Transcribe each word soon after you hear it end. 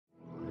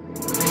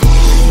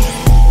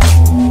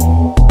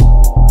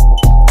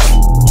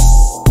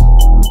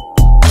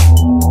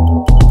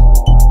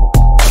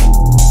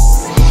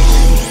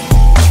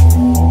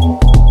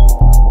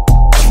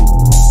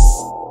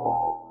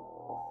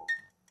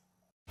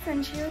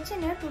Friends, here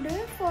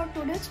today for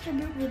today's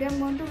tribute video, I'm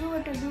going to do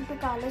a tribute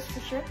to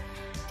Fischer.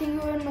 I think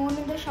you are known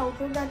in the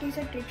shoutout that he's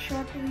a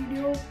trickshot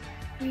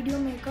video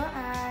maker,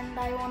 and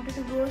I wanted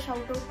to do a shout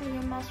out to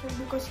him as well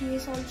because he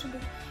has also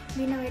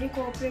been a very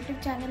cooperative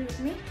channel with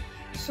me.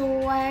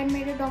 So I had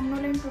made a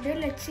domino line today.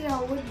 Let's see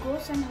how it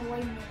goes and how I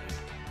made it.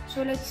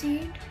 So let's see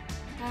it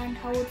and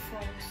how it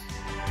falls.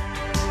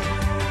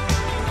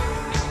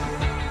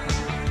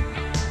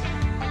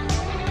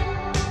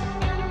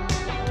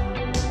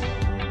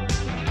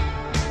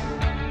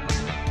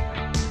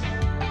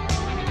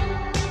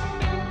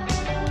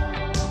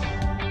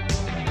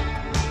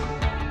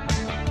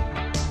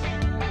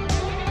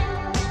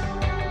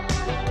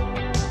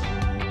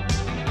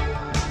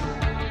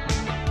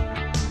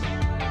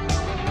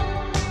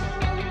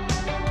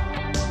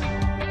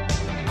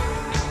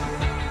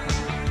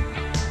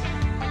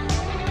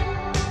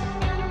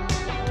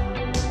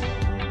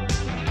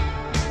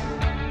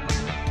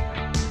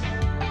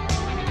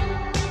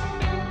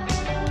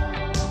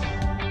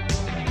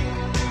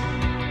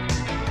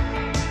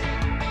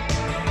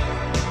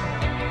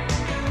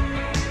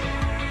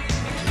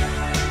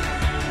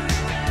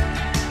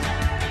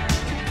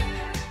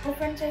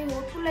 Friends, I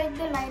hope you like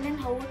the line and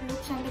how it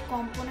looks and the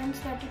components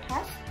that it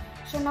has.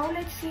 So now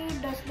let's see,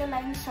 does the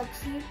line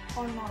succeed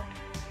or not.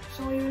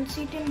 So you will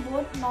see it in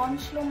both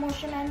non-slow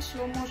motion and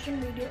slow motion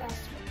video as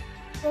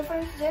well. So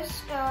friends,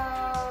 just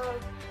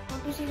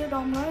want to see the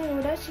domino. You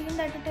would have seen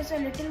that it is a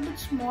little bit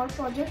small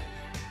project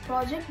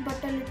but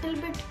a little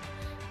bit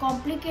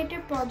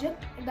complicated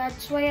project.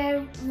 That's why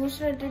I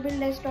used a little bit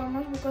less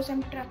dominoes, because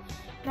I'm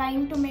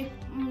trying to make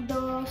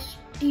the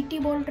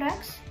TT ball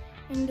tracks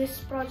in this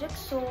project.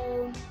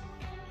 So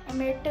I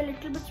made it a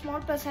little bit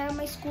small, plus I have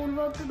my school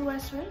work to do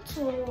as well.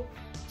 So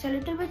it's a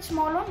little bit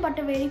small one but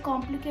a very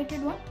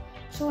complicated one.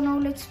 So now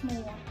let's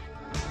move on.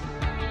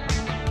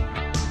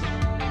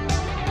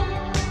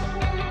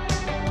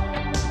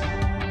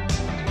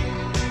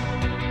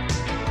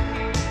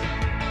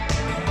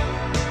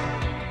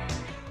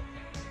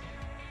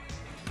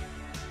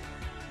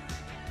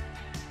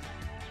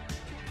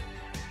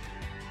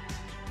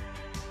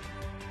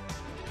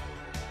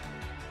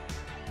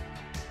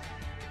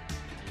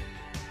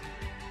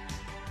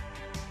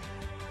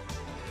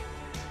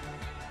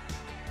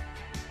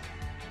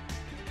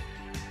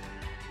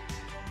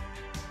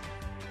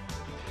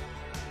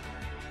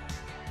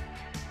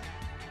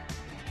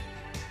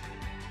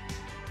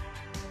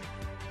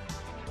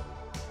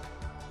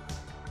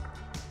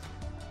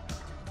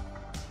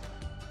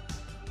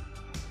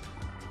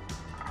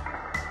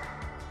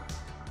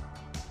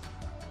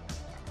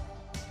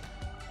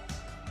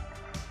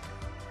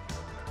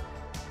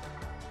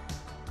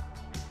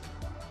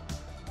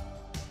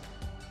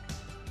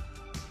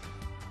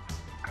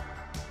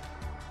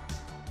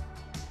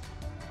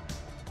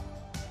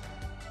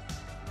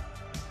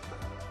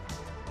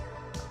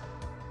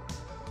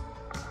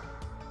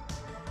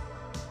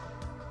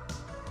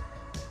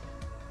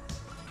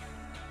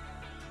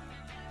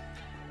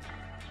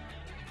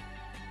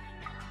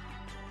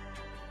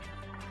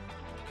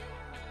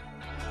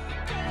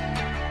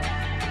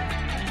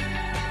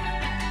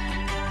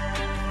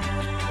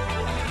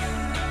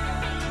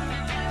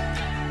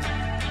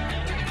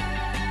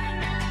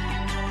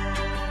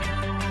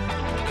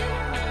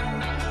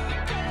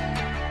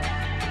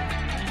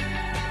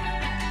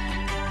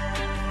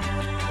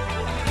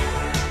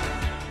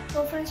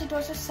 Friends, it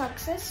was a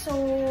success.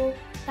 So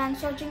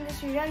thanks for watching this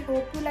video. I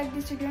hope you like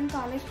this video,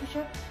 and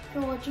Fischer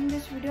for watching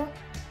this video.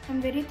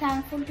 I'm very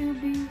thankful to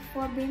you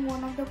for being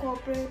one of the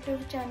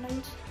cooperative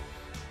channels.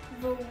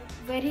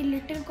 Very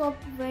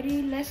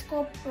less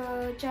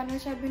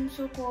channels have been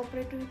so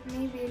cooperative with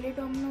me. Wele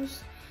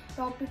Dominoes,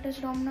 Top Hitters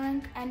Domino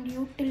Inc. and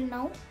you till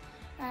now.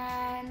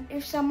 And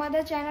if some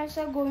other channels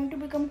are going to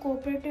become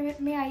cooperative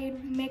with me, I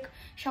make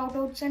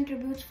shoutouts and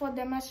tributes for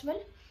them as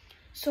well.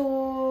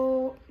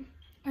 So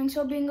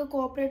being a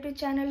cooperative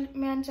channel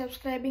and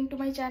subscribing to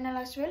my channel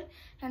as well.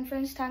 And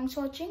friends, thanks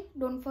for watching.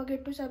 Don't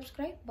forget to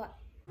subscribe.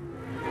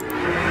 Bye.